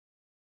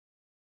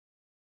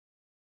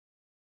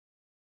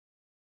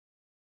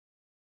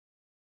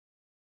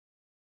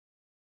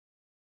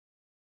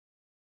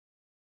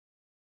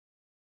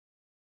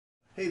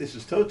Hey, this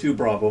is Totu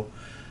Bravo,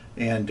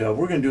 and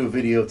we're going to do a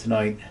video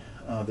tonight.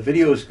 The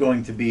video is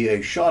going to be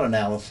a shot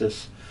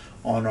analysis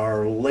on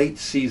our late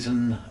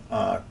season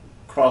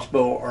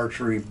crossbow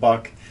archery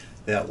buck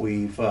that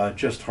we've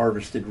just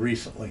harvested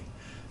recently.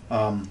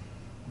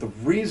 The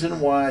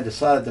reason why I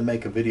decided to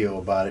make a video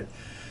about it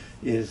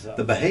is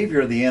the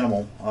behavior of the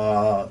animal,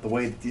 the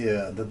way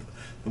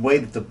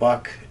that the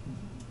buck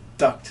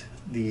ducked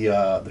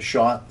the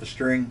shot, the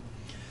string.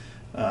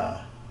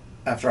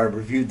 After I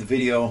reviewed the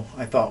video,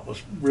 I thought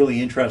was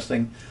really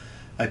interesting.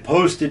 I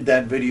posted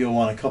that video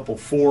on a couple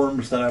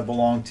forums that I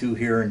belong to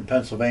here in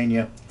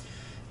Pennsylvania,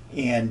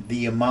 and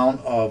the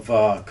amount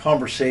of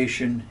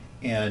conversation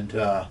and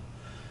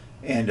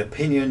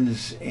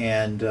opinions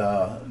and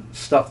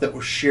stuff that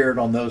was shared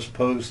on those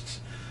posts,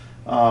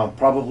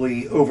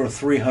 probably over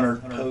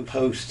 300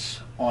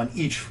 posts on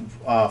each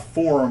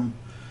forum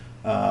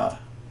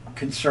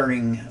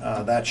concerning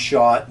that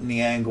shot and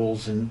the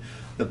angles and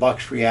the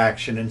buck's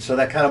reaction. And so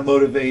that kind of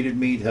motivated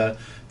me to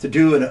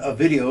do a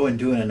video and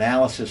do an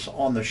analysis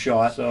on the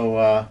shot.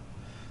 So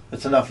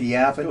that's enough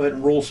yap. I'll go ahead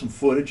and roll some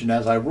footage, and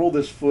as I roll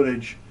this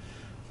footage,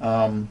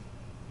 I'm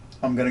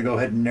going to go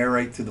ahead and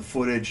narrate through the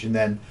footage, and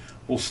then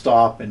we'll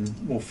stop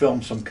and we'll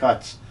film some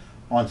cuts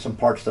on some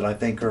parts that I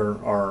think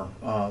are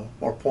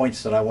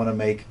points that I want to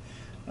make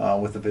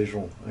with the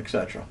visual,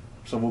 etc.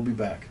 So we'll be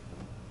back.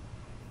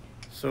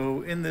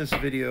 So in this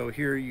video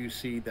here, you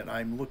see that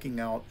I'm looking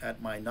out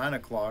at my 9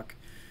 o'clock,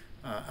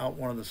 out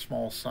one of the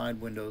small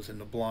side windows in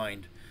the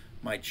blind.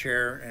 My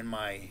chair and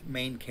my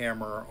main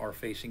camera are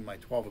facing my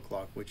 12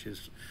 o'clock, which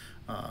is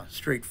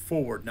straight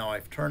forward. Now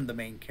I've turned the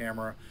main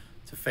camera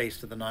to face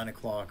to the 9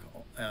 o'clock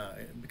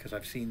because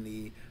I've seen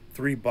the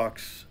 3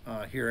 bucks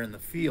here in the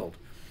field.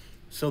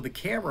 So the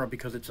camera,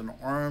 because it's an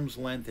arm's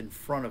length in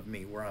front of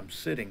me where I'm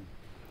sitting,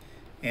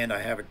 and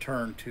I have it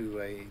turned to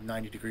a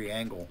 90-degree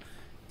angle,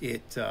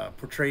 it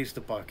portrays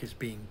the buck as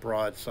being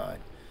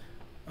broadside.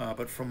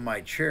 But from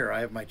my chair,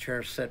 I have my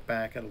chair set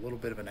back at a little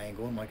bit of an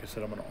angle, and like I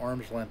said, I'm an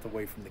arm's length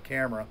away from the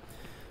camera.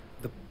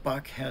 The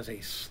buck has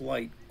a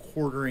slight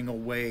quartering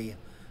away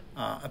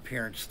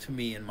appearance to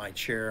me in my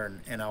chair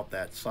and out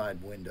that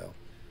side window.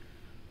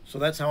 So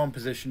that's how I'm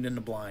positioned in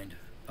the blind.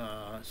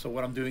 So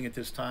what I'm doing at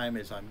this time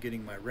is I'm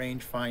getting my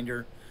range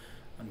finder,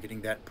 I'm getting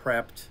that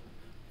prepped,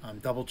 I'm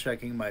double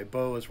checking my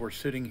bow as we're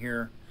sitting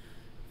here,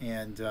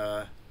 and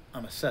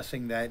I'm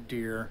assessing that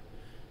deer,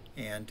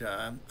 and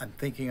I'm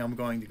thinking I'm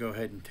going to go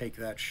ahead and take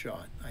that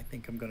shot. I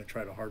think I'm going to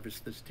try to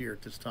harvest this deer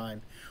at this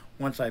time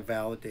once I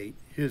validate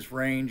his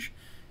range,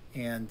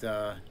 and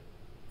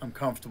I'm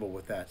comfortable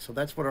with that. So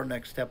that's what our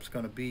next step is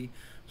going to be.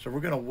 So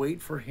we're going to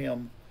wait for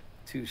him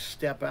to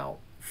step out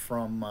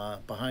from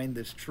behind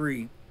this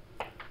tree.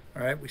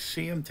 All right, we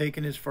see him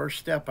taking his first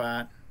step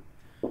out.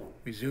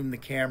 We zoom the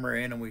camera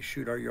in and we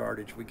shoot our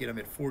yardage. We get him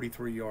at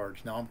 43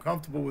 yards. Now I'm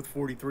comfortable with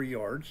 43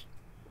 yards.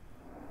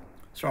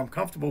 So I'm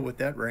comfortable with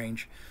that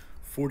range.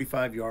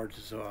 45 yards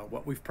is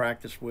what we've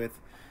practiced with.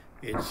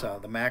 It's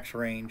the max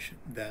range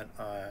that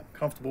I'm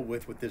comfortable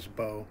with this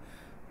bow.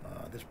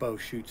 This bow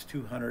shoots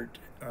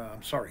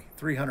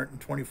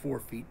 324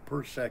 feet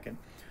per second.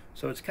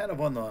 So it's kind of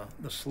on the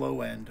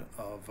slow end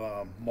of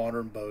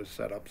modern bow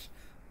setups,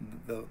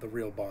 the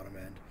real bottom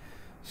end.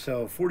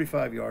 So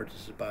 45 yards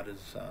is about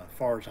as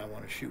far as I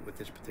want to shoot with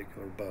this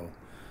particular bow.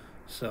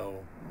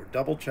 So we're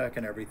double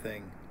checking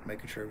everything,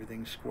 making sure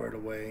everything's squared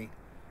away.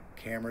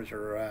 Cameras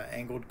are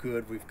angled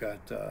good. We've got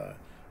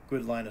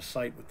good line of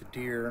sight with the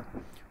deer.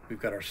 We've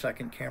got our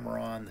second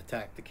camera on, the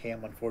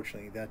Tacticam.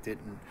 Unfortunately, that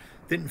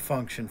didn't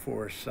function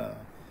for us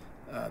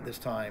this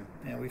time,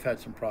 and we've had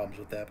some problems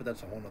with that, but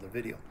that's a whole nother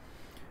video.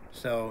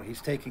 So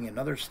he's taking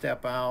another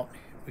step out.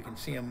 We can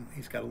see him.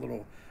 He's got a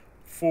little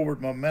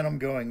forward momentum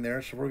going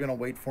there, so we're going to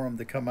wait for him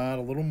to come out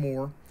a little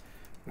more.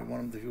 We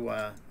want him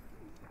to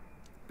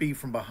be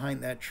from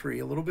behind that tree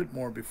a little bit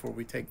more before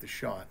we take the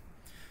shot.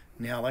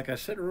 Now, like I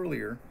said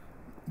earlier,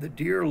 the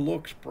deer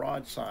looks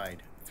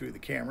broadside through the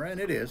camera, and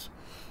it is,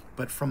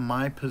 but from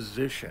my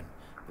position,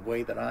 the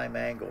way that I'm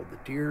angled, the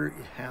deer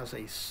has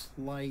a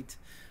slight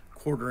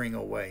quartering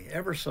away,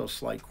 ever so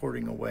slight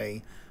quartering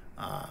away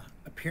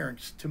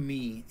appearance to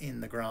me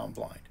in the ground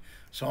blind.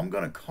 So I'm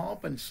going to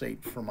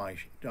compensate for my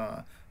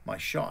my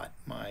shot,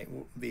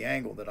 the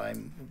angle that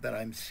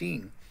I'm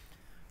seeing.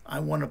 I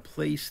want to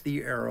place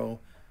the arrow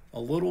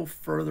a little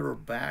further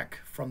back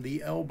from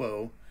the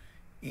elbow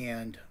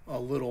and a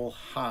little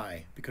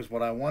high, because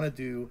what I want to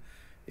do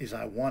is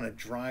I want to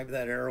drive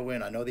that arrow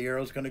in. I know the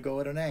arrow is going to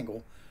go at an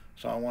angle,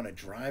 so I want to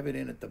drive it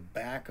in at the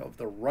back of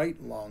the right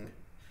lung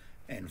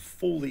and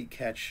fully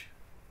catch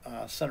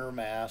center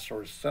mass,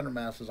 or center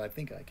mass as I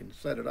think I can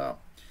set it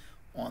up,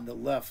 on the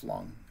left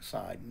lung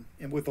side,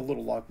 and with a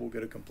little luck we'll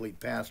get a complete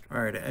pass.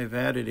 All right, I've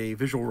added a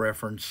visual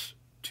reference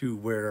to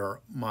where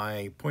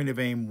my point of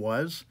aim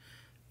was,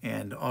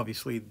 and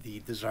obviously the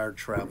desired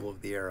travel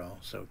of the arrow.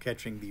 So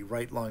catching the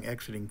right lung,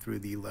 exiting through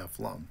the left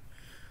lung.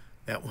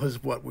 That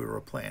was what we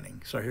were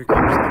planning. So here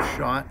comes the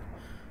shot.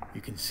 You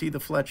can see the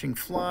fletching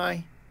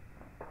fly,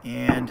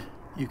 and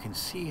you can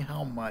see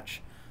how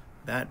much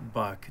That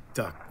buck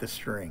ducked the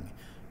string.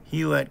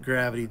 He let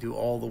gravity do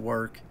all the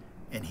work,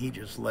 and he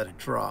just let it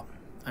drop.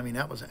 I mean,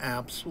 that was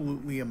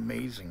absolutely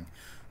amazing,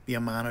 the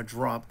amount of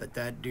drop that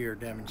that deer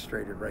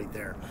demonstrated right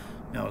there.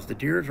 Now, as the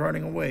deer is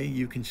running away,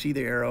 you can see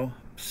the arrow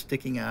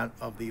sticking out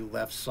of the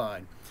left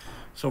side.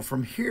 So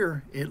from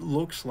here, it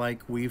looks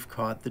like we've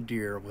caught the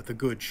deer with a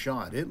good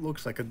shot. It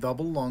looks like a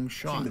double lung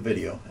shot. Watching the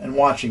video and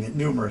watching it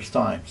numerous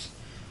times,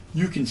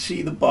 you can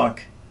see the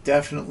buck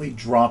definitely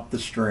dropped the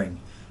string.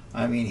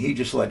 I mean, he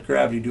just let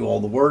gravity do all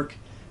the work,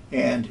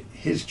 and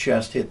his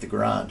chest hit the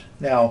ground.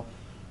 Now,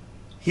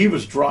 he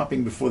was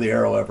dropping before the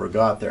arrow ever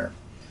got there.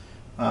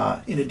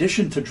 In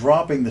addition to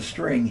dropping the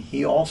string,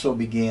 he also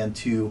began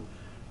to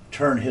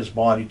turn his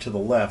body to the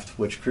left,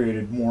 which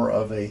created more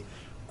of a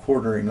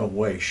quartering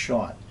away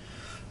shot.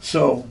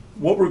 So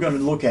what we're going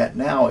to look at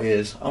now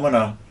is I'm going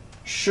to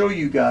show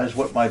you guys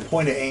what my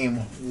point of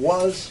aim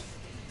was,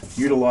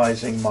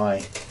 utilizing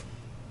my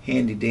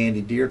handy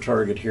dandy deer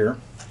target here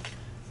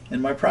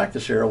and my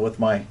practice arrow with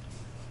my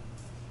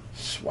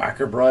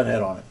Swacker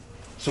broadhead on it.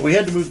 So we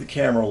had to move the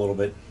camera a little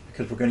bit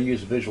because we're going to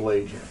use a visual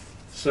aid here.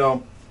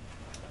 So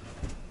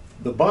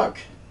the buck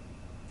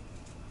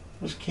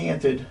was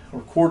canted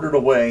or quartered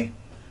away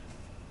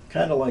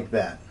kind of like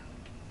that,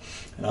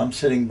 and I'm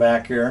sitting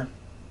back here.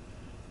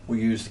 We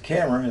use the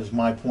camera as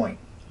my point.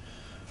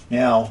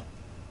 Now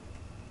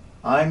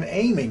I'm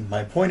aiming.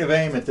 My point of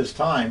aim at this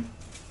time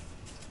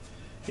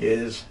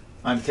is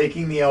I'm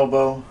taking the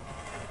elbow,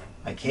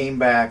 I came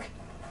back,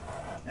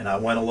 and I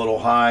went a little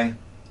high,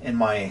 and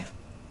my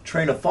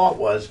train of thought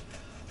was,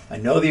 I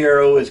know the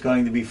arrow is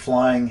going to be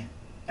flying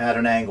at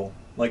an angle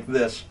like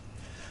this.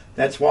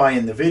 That's why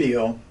in the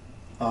video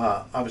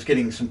I was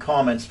getting some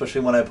comments,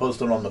 especially when I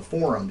posted on the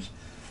forums,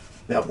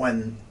 that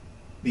when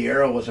the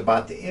arrow was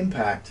about to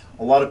impact,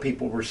 a lot of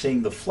people were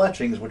seeing the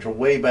fletchings, which are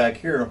way back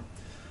here,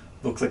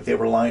 looked like they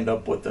were lined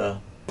up with the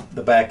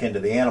back end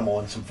of the animal,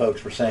 and some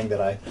folks were saying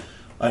that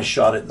I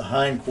shot it in the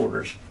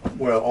hindquarters,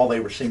 where all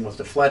they were seeing was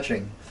the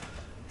fletching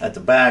at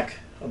the back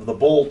of the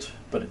bolt.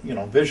 But you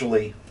know,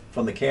 visually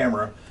from the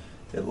camera,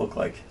 it looked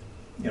like,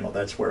 you know,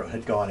 that's where it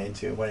had gone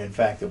into, when in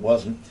fact it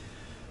wasn't.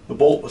 The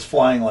bolt was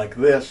flying like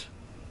this,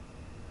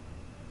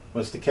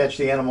 was to catch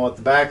the animal at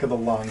the back of the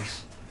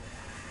lungs,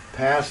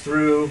 pass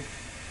through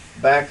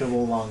back of the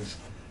lungs,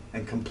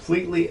 and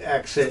completely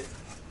exit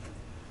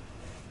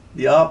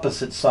the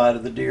opposite side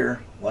of the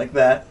deer like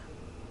that,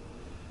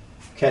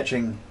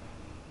 catching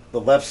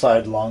the left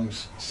side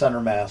lungs, center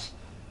mass,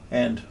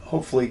 and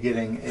hopefully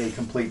getting a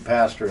complete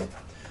pass through.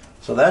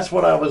 So that's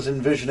what I was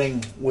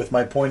envisioning with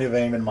my point of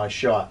aim in my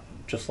shot,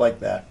 just like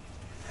that.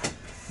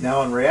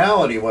 Now in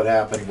reality what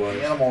happened was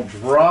the animal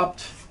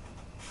dropped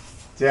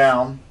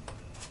down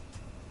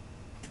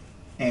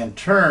and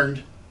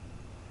turned.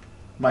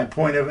 My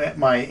point of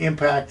my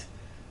impact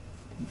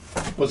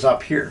was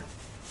up here.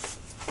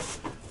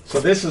 So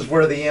this is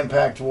where the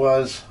impact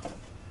was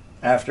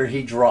after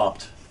he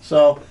dropped.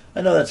 So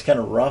I know that's kind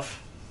of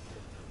rough,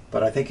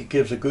 but I think it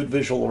gives a good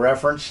visual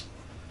reference.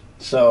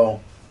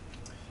 So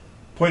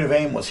point of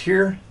aim was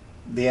here,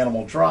 the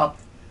animal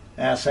dropped,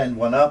 ass end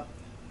went up,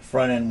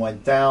 front end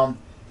went down.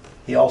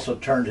 He also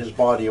turned his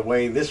body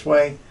away this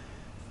way.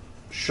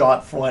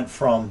 Shot went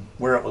from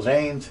where it was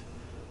aimed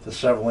to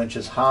several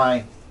inches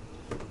high,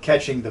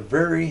 catching the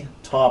very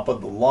top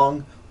of the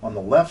lung on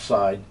the left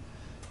side,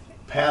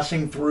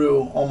 passing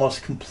through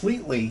almost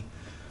completely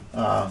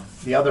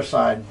the other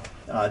side.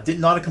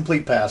 Not a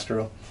complete pass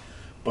through,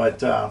 but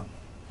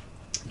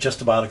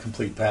just about a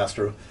complete pass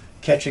through,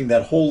 catching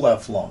that whole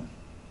left lung.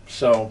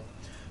 So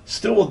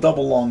still a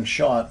double lung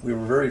shot. We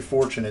were very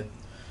fortunate,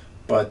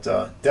 but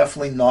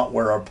definitely not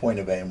where our point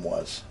of aim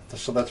was.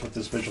 So that's what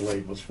this visual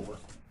aid was for.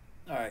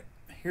 All right,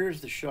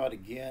 here's the shot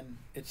again.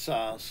 It's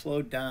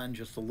slowed down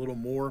just a little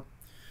more,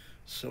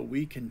 so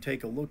we can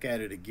take a look at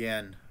it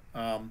again.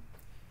 I'm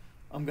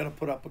going to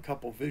put up a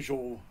couple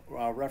visual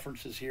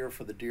references here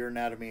for the deer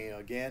anatomy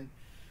again.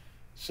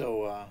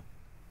 So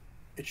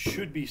it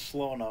should be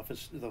slow enough,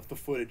 it's the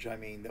footage I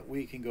mean, that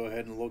we can go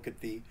ahead and look at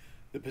the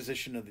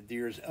position of the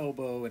deer's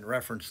elbow in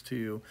reference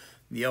to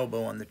the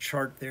elbow on the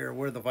chart there,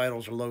 where the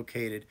vitals are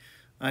located.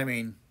 I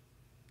mean,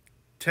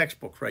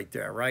 textbook right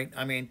there, right?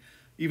 I mean,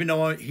 even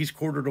though he's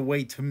quartered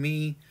away, to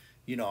me,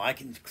 you know, I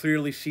can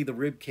clearly see the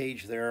rib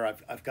cage there.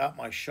 I've got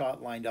my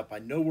shot lined up. I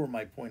know where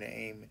my point of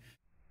aim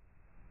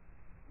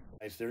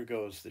is. There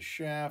goes the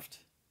shaft,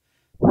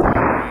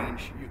 down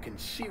range. You can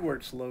see where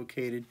it's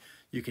located.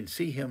 You can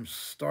see him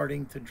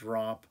starting to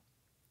drop.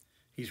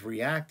 He's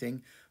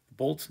reacting. The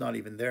bolt's not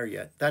even there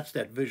yet. That's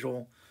that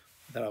visual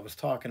that I was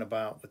talking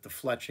about with the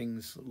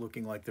fletchings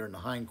looking like they're in the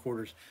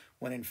hindquarters,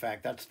 when in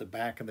fact that's the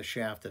back of the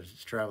shaft as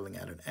it's traveling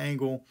at an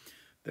angle.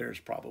 There's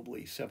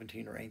probably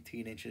 17 or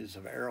 18 inches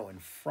of arrow in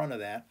front of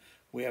that.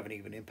 We haven't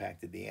even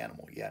impacted the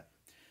animal yet.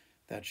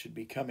 That should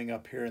be coming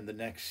up here in the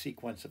next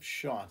sequence of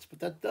shots. But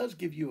that does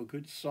give you a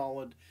good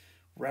solid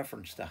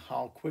reference to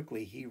how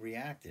quickly he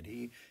reacted.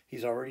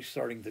 He's already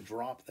starting to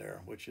drop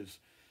there, which is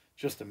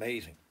just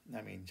amazing.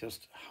 I mean,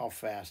 just how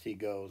fast he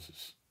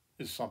goes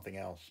is something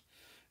else.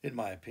 in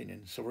my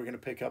opinion. So we're going to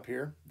pick up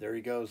here. There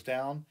he goes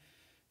down,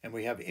 and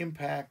we have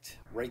impact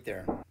right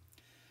there.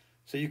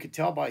 So you could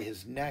tell by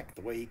his neck,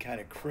 the way he kind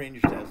of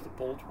cringed as the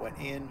bolt went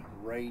in,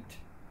 right.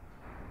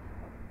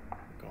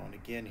 Going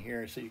again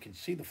here, so you can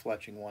see the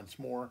fletching once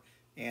more,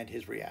 and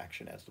his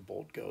reaction as the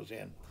bolt goes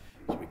in.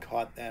 So we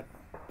caught that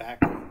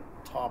back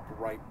top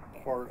right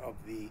part of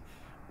the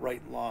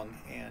right lung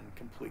and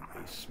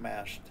completely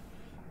smashed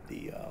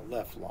the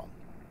left lung.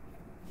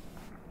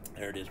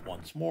 There it is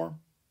once more.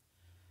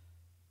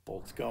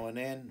 Bolts going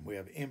in. We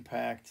have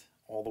impact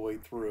all the way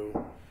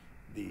through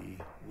the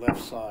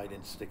left side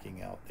and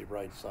sticking out the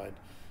right side.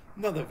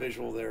 Another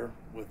visual there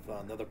with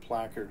another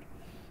placard,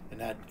 and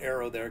that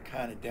arrow there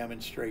kind of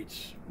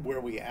demonstrates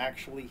where we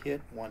actually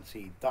hit once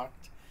he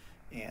ducked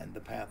and the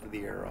path of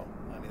the arrow.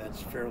 I mean,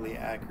 that's fairly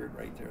accurate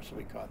right there. So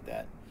we caught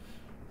that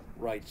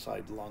right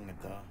side lung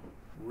at the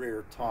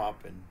rear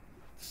top and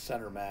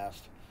center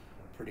mast,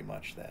 pretty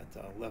much that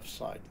left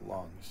side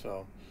lung.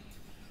 So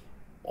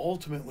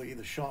ultimately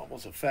the shot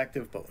was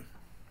effective, but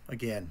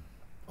again,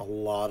 a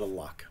lot of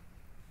luck.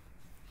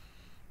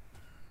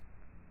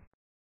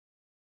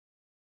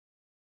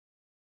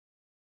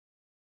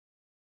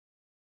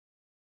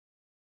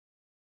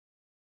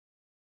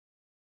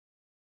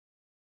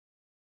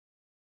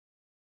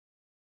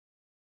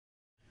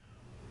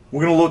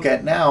 We're going to look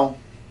at now,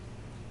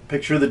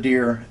 picture the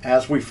deer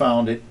as we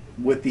found it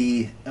with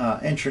the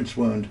entrance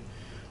wound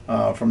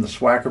from the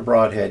Swacker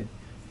broadhead,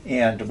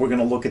 and we're going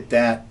to look at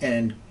that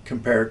and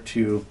compare it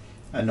to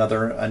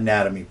another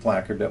anatomy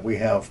placard that we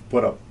have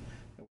put up.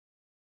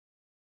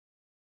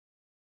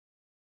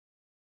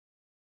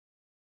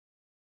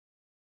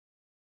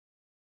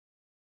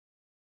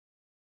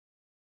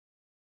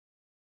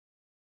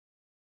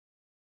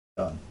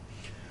 Done.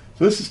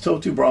 So this is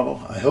Totu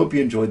Bravo. I hope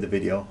you enjoyed the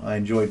video. I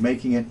enjoyed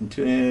making it,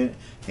 and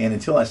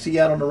until I see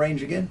you out on the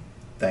range again,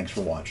 thanks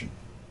for watching.